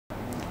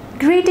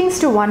Greetings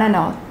to one and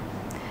all.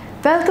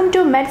 Welcome to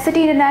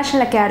MedCity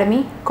International Academy,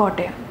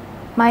 Kottayam.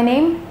 My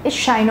name is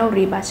Shaino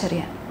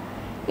Reebacharian.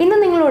 ഇന്ന്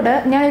നിങ്ങളോട്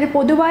ഞാൻ ഒരു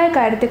പൊതുവായ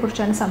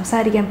കാര്യത്തെക്കുറിച്ചാണ്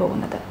സംസാരിക്കാൻ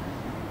പോകുന്നത്.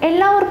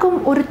 എല്ലാവർക്കും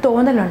ഒരു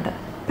തോന്നലുണ്ട്,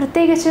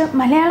 പ്രത്യേകിച്ച്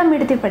മലയാളം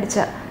മീഡിയത്തിൽ പഠിച്ച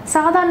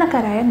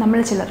സാധാരണക്കാരായ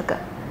നമ്മൾ ചിലർക്ക്.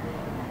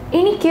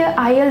 എനിക്ക്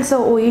IELTS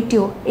OET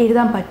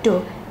എഴുതാൻ പറ്റുമോ,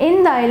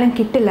 എന്തായാലും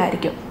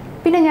കിട്ടില്ലായിരിക്കും,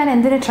 പിന്നെ ഞാൻ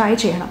എന്തിനു ട്രൈ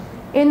ചെയ്യണം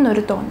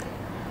എന്നൊരു തോന്നൽ.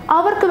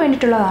 അവർക്ക്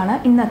വേണ്ടിയിട്ടുള്ളതാണ്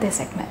ഇന്നത്തെ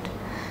സെഗ്മെൻറ്റ്.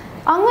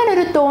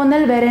 അങ്ങനൊരു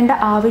തോന്നൽ വരേണ്ട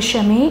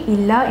ആവശ്യമേ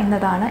ഇല്ല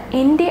എന്നതാണ്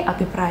എൻ്റെ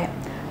അഭിപ്രായം.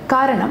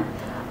 കാരണം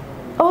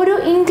ഒരു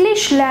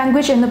ഇംഗ്ലീഷ്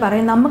ലാംഗ്വേജ് എന്ന്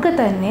പറയും നമുക്ക്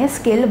തന്നെ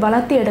സ്കിൽ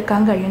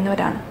വളർത്തിയെടുക്കാൻ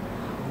കഴിയുന്നവരാണ്.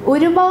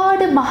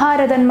 ഒരുപാട്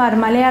മഹാരഥന്മാർ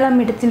മലയാളം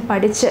മീഡിയത്തിൽ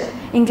പഠിച്ച്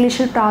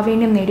ഇംഗ്ലീഷിൽ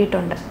പ്രാവീണ്യം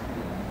നേടിയിട്ടുണ്ട്.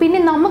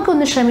 പിന്നെ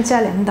നമുക്കൊന്ന്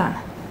ശ്രമിച്ചാൽ എന്താണ്?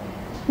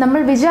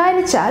 നമ്മൾ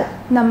വിചാരിച്ചാൽ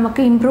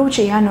നമുക്ക് ഇംപ്രൂവ്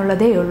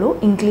ചെയ്യാനുള്ളതേ ഉള്ളൂ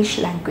ഇംഗ്ലീഷ്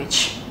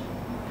ലാംഗ്വേജ്.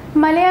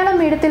 മലയാളം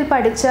മീഡിയത്തിൽ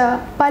പഠിച്ച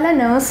പല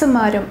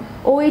നഴ്സുമാരും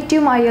OET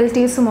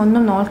IELTS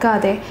ഒന്നും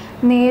നോക്കാതെ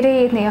നേരെ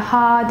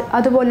ഹാർഡ്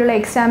അതുപോലുള്ള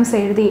എക്സാംസ്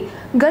എഴുതി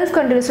ഗൾഫ്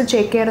കൺട്രീസിൽ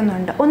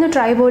ചേക്കേറുന്നുണ്ട്, ഒന്ന്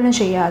ട്രൈ പോലും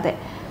ചെയ്യാതെ.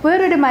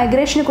 വേറൊരു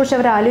മൈഗ്രേഷനെ കുറിച്ച്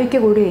അവർ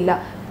ആലോചിക്കുക കൂടിയില്ല.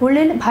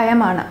 ഉള്ളിൽ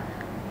ഭയമാണ്.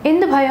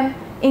 എന്ത് ഭയം?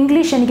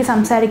 ഇംഗ്ലീഷ് എനിക്ക്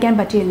സംസാരിക്കാൻ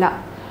പറ്റില്ല,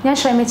 ഞാൻ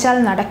ശ്രമിച്ചാൽ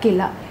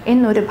നടക്കില്ല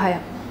എന്നൊരു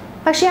ഭയം.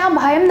 പക്ഷേ ആ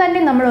ഭയം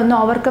തന്നെ നമ്മളൊന്ന്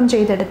ഓവർകം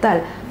ചെയ്തെടുത്താൽ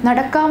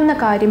നടക്കാവുന്ന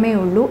കാര്യമേ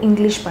ഉള്ളൂ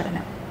ഇംഗ്ലീഷ്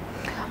പഠനം.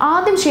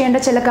 ആദ്യം ചെയ്യേണ്ട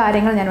ചില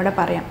കാര്യങ്ങൾ ഞാനിവിടെ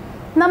പറയാം.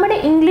 നമ്മുടെ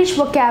ഇംഗ്ലീഷ്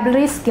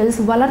വൊക്കാബുലറി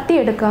സ്കിൽസ്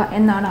വളർത്തിയെടുക്കുക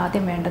എന്നാണ്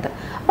ആദ്യം വേണ്ടത്.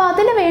 അപ്പോൾ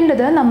അതിന്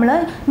വേണ്ടത് നമ്മൾ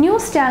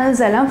ന്യൂസ്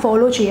ചാനൽസ് എല്ലാം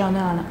ഫോളോ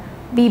ചെയ്യാവുന്നതാണ്.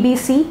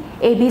 BBC,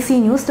 ABC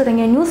ന്യൂസ്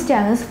തുടങ്ങിയ ന്യൂസ്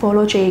ചാനൽസ്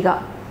ഫോളോ ചെയ്യുക.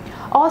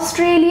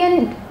 ഓസ്ട്രേലിയൻ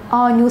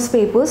ന്യൂസ്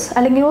പേപ്പേഴ്സ്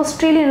അല്ലെങ്കിൽ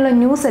ഓസ്ട്രേലിയയിലുള്ള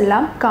ന്യൂസ്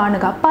എല്ലാം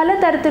കാണുക.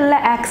 പലതരത്തിലുള്ള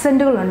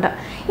ആക്സെൻറ്റുകളുണ്ട്.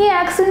 ഈ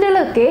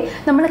ആക്സെൻറ്റുകളൊക്കെ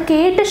നമ്മൾ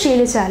കേട്ട്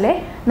ശീലിച്ചാലേ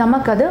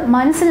നമുക്കത്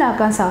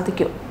മനസ്സിലാക്കാൻ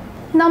സാധിക്കും.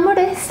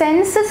 നമ്മുടെ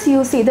സെൻസസ്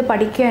യൂസ് ചെയ്ത്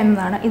പഠിക്കുക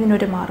എന്നതാണ്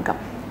ഇതിനൊരു മാർഗം.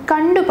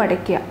 കണ്ടു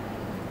പഠിക്കുക.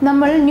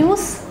 നമ്മൾ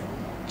ന്യൂസ്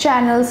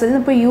ചാനൽസിൽ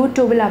ഇപ്പോൾ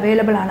യൂട്യൂബിൽ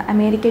അവൈലബിൾ ആണ്.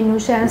 അമേരിക്കൻ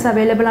ന്യൂസ് ചാനൽസ്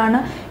അവൈലബിൾ ആണ്.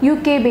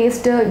 UK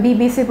ബേസ്ഡ്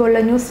BBC പോലുള്ള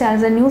ന്യൂസ്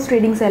ചാനൽസ്, ന്യൂസ്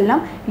റീഡിങ്സ് എല്ലാം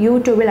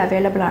യൂട്യൂബിൽ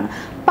അവൈലബിൾ ആണ്.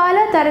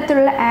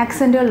 പലതരത്തിലുള്ള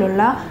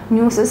ആക്സെൻറ്റുകളുള്ള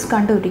ന്യൂസസ്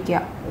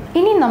കണ്ടുപിടിക്കുക.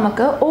 ഇനി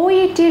നമുക്ക്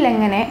OETയിൽ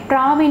എങ്ങനെ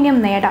പ്രാവീണ്യം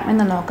നേടാം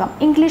എന്ന് നോക്കാം.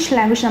 ഇംഗ്ലീഷ്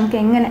ലാംഗ്വേജ് നമുക്ക്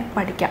എങ്ങനെ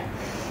പഠിക്കാം?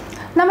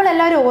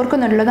 നമ്മളെല്ലാവരും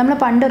ഓർക്കുന്നുണ്ടല്ലോ, നമ്മൾ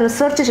പണ്ട്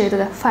റിസർച്ച്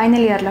ചെയ്തത്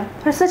ഫൈനൽ ഇയറിൽ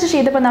റിസർച്ച്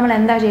ചെയ്തപ്പോൾ നമ്മൾ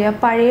എന്താ ചെയ്യുക?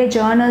 പഴയ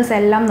ജേർണൽസ്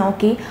എല്ലാം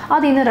നോക്കി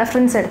അതിൽ നിന്ന്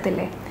റെഫറൻസ്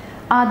എടുത്തില്ലേ?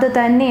 അത്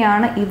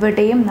തന്നെയാണ്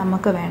ഇവിടെയും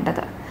നമുക്ക്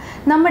വേണ്ടത്.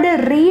 നമ്മുടെ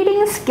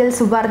റീഡിങ്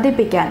സ്കിൽസ്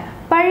വർദ്ധിപ്പിക്കാൻ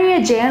പഴയ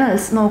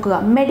ജേർണൽസ് നോക്കുക,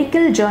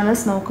 മെഡിക്കൽ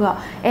ജേർണൽസ് നോക്കുക.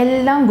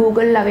 എല്ലാം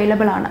ഗൂഗിളിൽ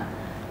അവൈലബിൾ ആണ്.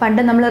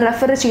 പണ്ട് നമ്മൾ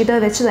റെഫർ ചെയ്തത്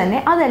വെച്ച് തന്നെ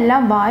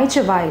അതെല്ലാം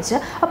വായിച്ച്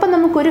അപ്പം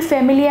നമുക്കൊരു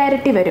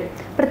ഫെമിലിയാരിറ്റി വരും,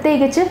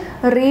 പ്രത്യേകിച്ച്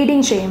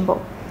റീഡിങ് ചെയ്യുമ്പോൾ.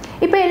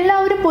 ഇപ്പോൾ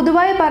എല്ലാവരും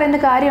പൊതുവായി പറയുന്ന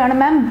കാര്യമാണ്,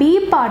 മാം ബി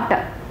പാർട്ട്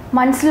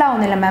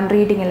മനസ്സിലാവുന്നില്ല മാം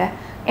റീഡിങ്ങിൽ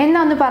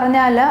എന്നാന്ന്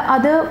പറഞ്ഞാൽ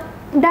അത്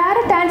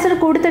ഡയറക്റ്റ് ആൻസർ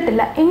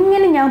കൊടുത്തിട്ടില്ല.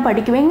 എങ്ങനെ ഞാൻ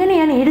പഠിക്കും, എങ്ങനെ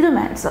ഞാൻ എഴുതും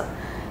ആൻസർ?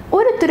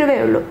 ഒരു ഉത്തരവേ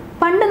ഉള്ളൂ.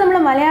 പണ്ട് നമ്മൾ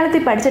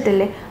മലയാളത്തിൽ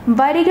പഠിച്ചിട്ടില്ലേ,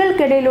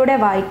 വരികൾക്കിടയിലൂടെ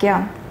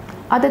വായിക്കാം.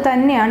 അത്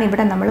തന്നെയാണ്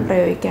ഇവിടെ നമ്മൾ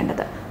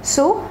പ്രയോഗിക്കേണ്ടത്.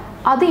 സോ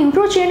അത്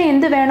ഇംപ്രൂവ് ചെയ്യാൻ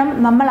എന്ത് വേണം?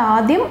 നമ്മൾ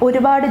ആദ്യം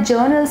ഒരുപാട്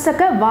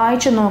ജേർണൽസൊക്കെ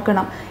വായിച്ചു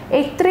നോക്കണം.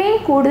 എത്രയും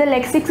കൂടുതൽ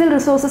ലെക്സിക്കൽ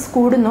റിസോഴ്സസ്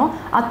കൂടുന്നോ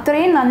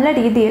അത്രയും നല്ല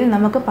രീതിയിൽ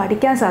നമുക്ക്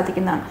പഠിക്കാൻ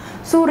സാധിക്കുന്നതാണ്.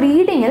 സോ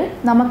റീഡിങ്ങിൽ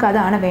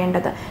നമുക്കതാണ്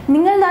വേണ്ടത്.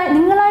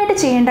 നിങ്ങളായിട്ട്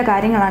ചെയ്യേണ്ട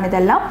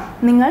കാര്യങ്ങളാണിതെല്ലാം.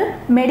 നിങ്ങൾ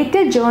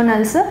മെഡിക്കൽ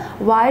ജേർണൽസ്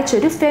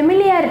വായിച്ചൊരു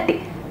ഫെമിലിയാരിറ്റി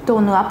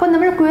തോന്നുക. അപ്പോൾ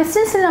നമ്മൾ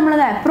ക്വസ്റ്റ്യൻസിൽ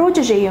നമ്മളത്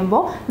അപ്രോച്ച്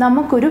ചെയ്യുമ്പോൾ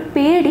നമുക്കൊരു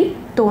പേടി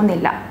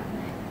തോന്നില്ല.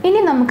 ഇനി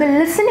നമുക്ക്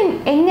ലിസണിങ്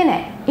എങ്ങനെ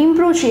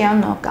ഇംപ്രൂവ്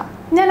ചെയ്യാമെന്ന് നോക്കാം.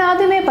 ഞാൻ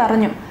ആദ്യമേ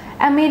പറഞ്ഞു,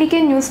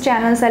 അമേരിക്കൻ ന്യൂസ്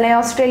ചാനൽസ് അല്ലെങ്കിൽ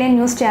ഓസ്ട്രേലിയൻ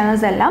ന്യൂസ്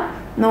ചാനൽസ് എല്ലാം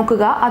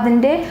നോക്കുക.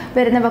 അതിൻ്റെ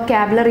വരുന്ന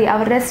വൊക്കാബുലറി,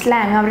 അവരുടെ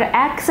സ്ലാങ്, അവരുടെ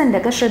ആക്സെൻ്റ്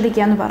ഒക്കെ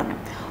ശ്രദ്ധിക്കുക എന്ന് പറഞ്ഞു.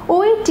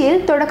 OETയിൽ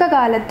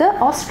തുടക്കകാലത്ത്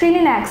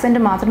ഓസ്ട്രേലിയൻ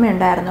ആക്സെൻറ്റ് മാത്രമേ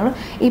ഉണ്ടായിരുന്നുള്ളൂ.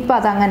 ഇപ്പോൾ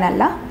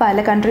അതങ്ങനല്ല, പല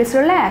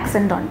കൺട്രീസിലുള്ള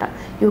ആക്സെൻ്റ് ഉണ്ട്.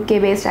 UK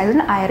based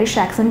accent, Irish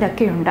accent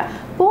ഒക്കെ ഉണ്ട്.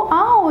 അപ്പോൾ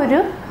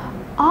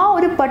ആ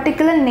ഒരു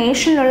പർട്ടിക്കുലർ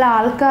നേഷനിലുള്ള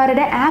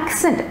ആൾക്കാരുടെ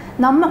ആക്സെൻറ്റ്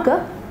നമുക്ക്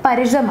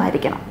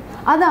പരിചിതമായിരിക്കണം.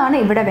 അതാണ്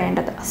ഇവിടെ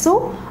വേണ്ടത്. സോ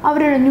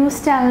അവരുടെ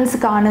ന്യൂസ് ചാനൽസ്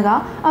കാണുക,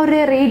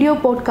 അവരുടെ റേഡിയോ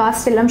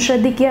പോഡ്കാസ്റ്റ് എല്ലാം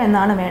ശ്രദ്ധിക്കുക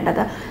എന്നാണ്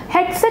വേണ്ടത്.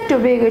 ഹെഡ്സെറ്റ്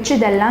ഉപയോഗിച്ച്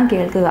ഇതെല്ലാം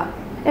കേൾക്കുക.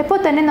 എപ്പോൾ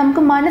തന്നെ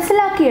നമുക്ക്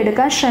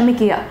മനസ്സിലാക്കിയെടുക്കാൻ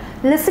ശ്രമിക്കുക.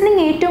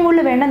 ലിസണിങ് ഏറ്റവും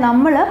കൂടുതൽ വേണ്ട,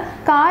 നമ്മൾ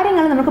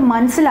കാര്യങ്ങൾ നമുക്ക്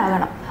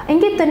മനസ്സിലാകണം.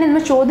 എങ്കിൽ തന്നെ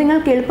നമ്മൾ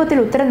ചോദ്യങ്ങൾക്ക് എളുപ്പത്തിൽ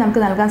ഉത്തരം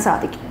നമുക്ക് നൽകാൻ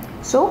സാധിക്കും.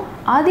 സോ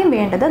ആദ്യം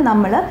വേണ്ടത്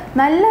നമ്മൾ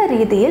നല്ല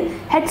രീതിയിൽ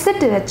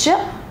ഹെഡ്സെറ്റ് വെച്ച്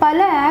പല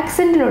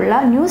ആക്സെൻറ്റിലുള്ള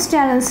ന്യൂസ്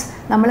ചാനൽസ്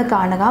നമ്മൾ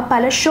കാണുക,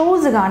 പല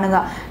ഷോസ് കാണുക,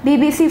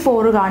 BBC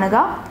 4 കാണുക.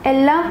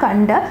 എല്ലാം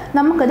കണ്ട്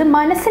നമുക്കത്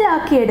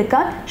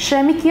മനസ്സിലാക്കിയെടുക്കാൻ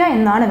ശ്രമിക്കുക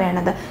എന്നാണ്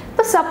വേണ്ടത്.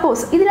 ഇപ്പോൾ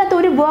സപ്പോസ് ഇതിനകത്ത്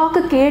ഒരു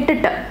വാക്ക്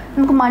കേട്ടിട്ട്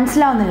നമുക്ക്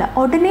മനസ്സിലാവുന്നില്ല,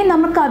 ഉടനെ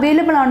നമുക്ക്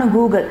അവൈലബിൾ ആണ്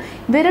ഗൂഗിൾ.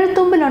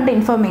 വിരൽത്തുമ്പിലുണ്ട്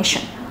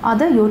ഇൻഫർമേഷൻ,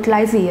 അത്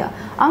യൂട്ടിലൈസ് ചെയ്യുക.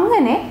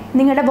 അങ്ങനെ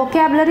നിങ്ങളുടെ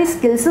വൊക്കാബുലറി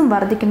സ്കിൽസും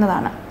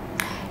വർദ്ധിക്കുന്നതാണ്.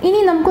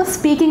 ഇനി നമുക്ക്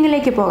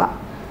സ്പീക്കിങ്ങിലേക്ക് പോകാം.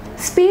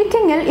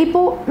 സ്പീക്കിങ്ങിൽ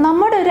ഇപ്പോൾ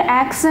നമ്മുടെ ഒരു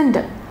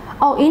ആക്സെൻറ്റ്,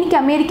 എനിക്ക്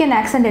അമേരിക്കൻ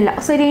ആക്സെൻ്റ് ഇല്ല,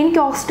 ശരി എനിക്ക്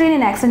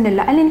ഓസ്ട്രേലിയൻ ആക്സെൻ്റ്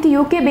ഇല്ല, അല്ലെങ്കിൽ എനിക്ക്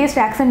UK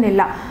ബേസ്ഡ് ആക്സെൻ്റ്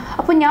ഇല്ല,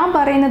 അപ്പോൾ ഞാൻ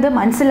പറയുന്നത്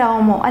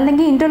മനസ്സിലാവുമോ,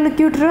 അല്ലെങ്കിൽ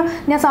ഇൻ്റർലോക്യൂട്ടർ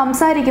ഞാൻ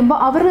സംസാരിക്കുമ്പോൾ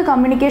അവർക്ക്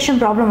കമ്മ്യൂണിക്കേഷൻ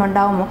പ്രോബ്ലം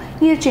ഉണ്ടാവുമോ?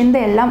 ഈ ഒരു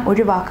ചിന്തയെല്ലാം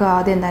ഒഴിവാക്കുക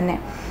ആദ്യം തന്നെ.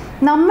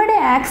 നമ്മുടെ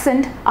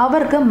ആക്സെൻറ്റ്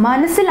അവർക്ക്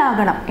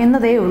മനസ്സിലാകണം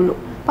എന്നതേ ഉള്ളൂ.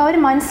 അപ്പോൾ അവർ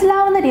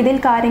മനസ്സിലാവുന്ന രീതിയിൽ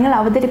കാര്യങ്ങൾ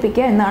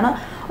അവതരിപ്പിക്കുക എന്നാണ്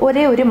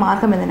ഒരേ ഒരു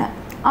മാർഗം ഇതിന്.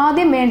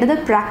 ആദ്യം വേണ്ടത്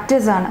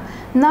പ്രാക്ടീസാണ്.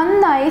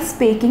 നന്നായി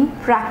സ്പീക്കിംഗ്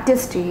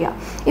പ്രാക്ടീസ് ചെയ്യുക.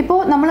 ഇപ്പോൾ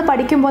നമ്മൾ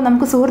പഠിക്കുമ്പോൾ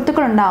നമുക്ക്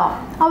സുഹൃത്തുക്കളുണ്ടാവും,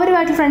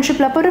 അവരുമായിട്ട്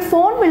ഫ്രണ്ട്ഷിപ്പിൽ. അപ്പോൾ ഒരു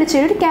ഫോൺ വിളിച്ച്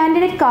ഒരു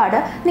കാൻഡിഡേറ്റ്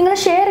കാർഡ് നിങ്ങൾ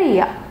ഷെയർ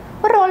ചെയ്യുക.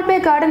 ഒരു റോൾ പ്ലേ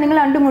കാർഡ് നിങ്ങൾ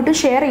അങ്ങോട്ടും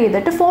ഷെയർ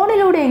ചെയ്തിട്ട്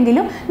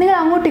ഫോണിലൂടെയെങ്കിലും നിങ്ങൾ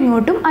അങ്ങോട്ടും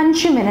ഇങ്ങോട്ടും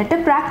 5 മിനിറ്റ്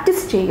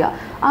പ്രാക്ടീസ് ചെയ്യുക.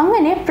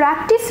 അങ്ങനെ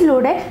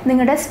പ്രാക്ടീസിലൂടെ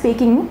നിങ്ങളുടെ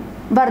സ്പീക്കിംഗ്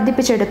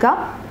വർദ്ധിപ്പിച്ചെടുക്കുക.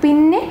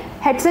 പിന്നെ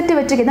ഹെഡ്സെറ്റ്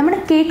വെച്ച് നമ്മൾ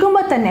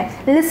കേൾക്കുമ്പോൾ തന്നെ,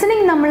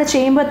 ലിസണിങ് നമ്മൾ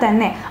ചെയ്യുമ്പോൾ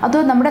തന്നെ അത്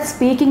നമ്മുടെ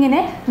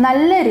സ്പീക്കിങ്ങിനെ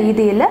നല്ല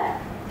രീതിയിൽ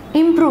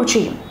ഇംപ്രൂവ്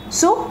ചെയ്യും.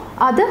 സോ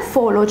അത്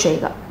ഫോളോ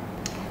ചെയ്യുക.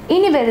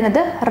 ഇനി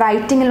വരുന്നത്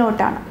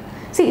റൈറ്റിങ്ങിലോട്ടാണ്.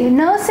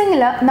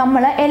 നഴ്സിങ്ങിൽ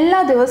നമ്മൾ എല്ലാ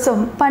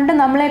ദിവസവും പണ്ട്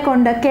നമ്മളെ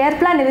കൊണ്ട് കെയർ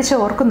പ്ലാൻ എഴുതിച്ച്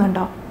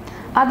ഓർക്കുന്നുണ്ടോ?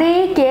 അതേ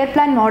കെയർ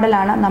പ്ലാൻ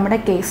മോഡലാണ് നമ്മുടെ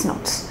കേസ്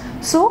നോട്ട്സ്.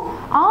 സോ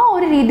ആ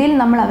ഒരു രീതിയിൽ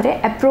നമ്മൾ അവരെ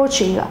അപ്രോച്ച്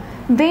ചെയ്യുക.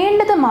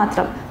 വേണ്ടത്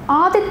മാത്രം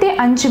ആദ്യത്തെ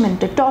 5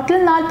 മിനിറ്റ്, ടോട്ടൽ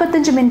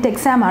 45 മിനിറ്റ്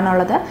എക്സാം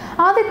ആണുള്ളത്.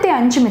 ആദ്യത്തെ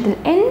 5 മിനിറ്റിൽ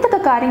എന്തൊക്കെ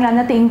കാര്യങ്ങൾ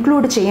അതിനകത്ത്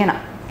ഇൻക്ലൂഡ് ചെയ്യണം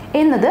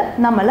എന്നത്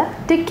നമ്മൾ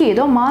ടിക്ക്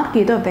ചെയ്തോ മാർക്ക്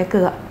ചെയ്തോ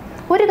വെക്കുക.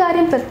 ഒരു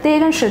കാര്യം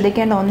പ്രത്യേകം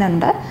ശ്രദ്ധിക്കേണ്ട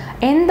ഒന്നുണ്ട്.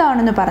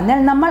 എന്താണെന്ന് പറഞ്ഞാൽ,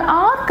 നമ്മൾ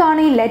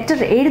ആർക്കാണ് ഈ ലെറ്റർ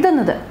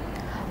എഴുതുന്നത്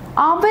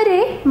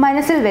അവരെ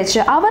മനസ്സിൽ വെച്ച്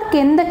അവർക്ക്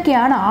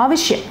എന്തൊക്കെയാണ്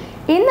ആവശ്യം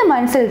എന്ന്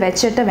മനസ്സിൽ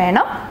വെച്ചിട്ട്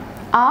വേണം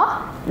ആ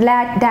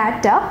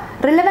ഡാറ്റ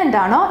റിലവൻ്റ്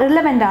ആണോ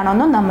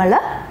എന്ന് നമ്മൾ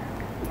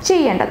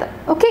ചെയ്യേണ്ടത്.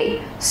 ഓക്കെ.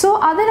 സോ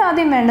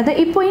അതിനാദ്യം വേണ്ടത്,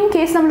 ഇപ്പോൾ ഇൻ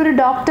കേസ് നമ്മളൊരു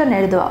ഡോക്ടറിന്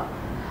എഴുതുക.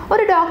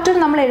 ഒരു ഡോക്ടർ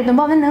നമ്മൾ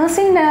എഴുതുമ്പോൾ അത്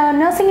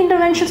നഴ്സിംഗ്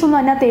ഇൻ്റർവെൻഷൻസ് ഒന്നും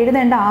അതിനകത്ത്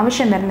എഴുതേണ്ട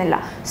ആവശ്യം വരുന്നില്ല.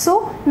 സോ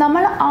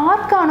നമ്മൾ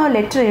ആർക്കാണോ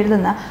ലെറ്റർ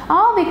എഴുതുന്നത്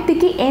ആ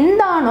വ്യക്തിക്ക്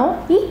എന്താണോ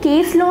ഈ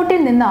കേസ്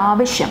നോട്ടിൽ നിന്ന്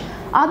ആവശ്യം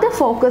അത്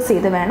ഫോക്കസ്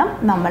ചെയ്ത് വേണം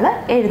നമ്മൾ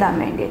എഴുതാൻ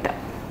വേണ്ടിയിട്ട്.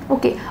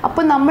 ഓക്കെ.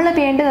 അപ്പോൾ നമ്മൾ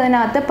വേണ്ടത്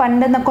അതിനകത്ത്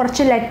പണ്ട്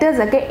കുറച്ച്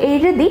ലെറ്റേഴ്സൊക്കെ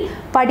എഴുതി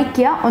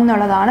പഠിക്കുക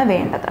എന്നുള്ളതാണ്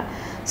വേണ്ടത്.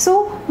 സോ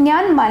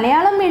ഞാൻ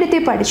മലയാളം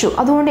മീഡിയത്തിൽ പഠിച്ചു,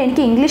 അതുകൊണ്ട്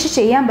എനിക്ക് ഇംഗ്ലീഷ്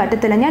ചെയ്യാൻ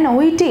പറ്റത്തില്ല, ഞാൻ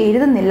OET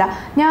എഴുതുന്നില്ല,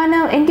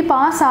 എനിക്ക്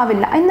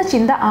പാസ്സാവില്ല എന്ന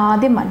ചിന്ത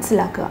ആദ്യം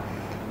മനസ്സിലാക്കുക.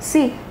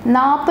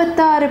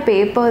 46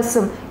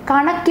 പേപ്പേഴ്സും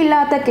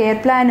കണക്കില്ലാത്ത കെയർ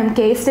പ്ലാനും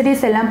കേസ്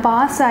സ്റ്റഡീസ് എല്ലാം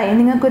പാസ്സായി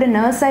നിങ്ങൾക്കൊരു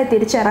നേഴ്സായി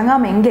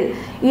തിരിച്ചിറങ്ങാമെങ്കിൽ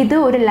ഇത്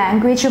ഒരു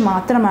ലാംഗ്വേജ്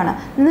മാത്രമാണ്,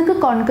 നിങ്ങൾക്ക്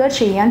കോൺക്വർ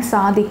ചെയ്യാൻ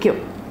സാധിക്കും.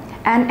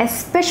 ആൻഡ്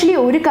എസ്പെഷ്യലി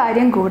ഒരു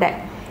കാര്യം കൂടെ,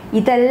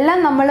 ഇതെല്ലാം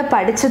നമ്മൾ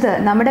പഠിച്ചത്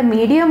നമ്മുടെ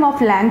മീഡിയം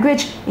ഓഫ്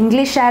ലാംഗ്വേജ്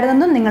ഇംഗ്ലീഷ്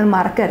ആയിരുന്നെന്നും നിങ്ങൾ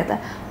മറക്കരുത്.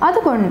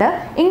 അതുകൊണ്ട്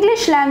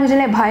ഇംഗ്ലീഷ്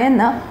ലാംഗ്വേജിനെ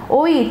ഭയന്ന്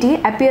OET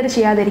അപ്പിയർ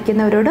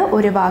ചെയ്യാതിരിക്കുന്നവരോട്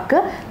ഒരു വാക്ക്,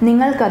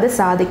 നിങ്ങൾക്കത്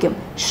സാധിക്കും.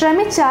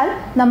 ശ്രമിച്ചാൽ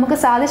നമുക്ക്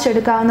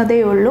സാധിച്ചെടുക്കാവുന്നതേ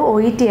ഉള്ളൂ,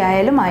 OET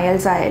ആയാലും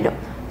IELTS ആയാലും.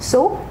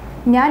 സോ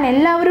ഞാൻ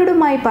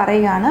എല്ലാവരോടുമായി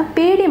പറയുകയാണ്,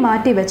 പേടി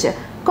മാറ്റിവെച്ച്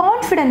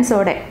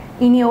കോൺഫിഡൻസോടെ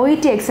ഇനി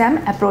OET എക്സാം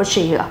അപ്രോച്ച്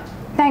ചെയ്യുക.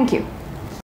 Thank you.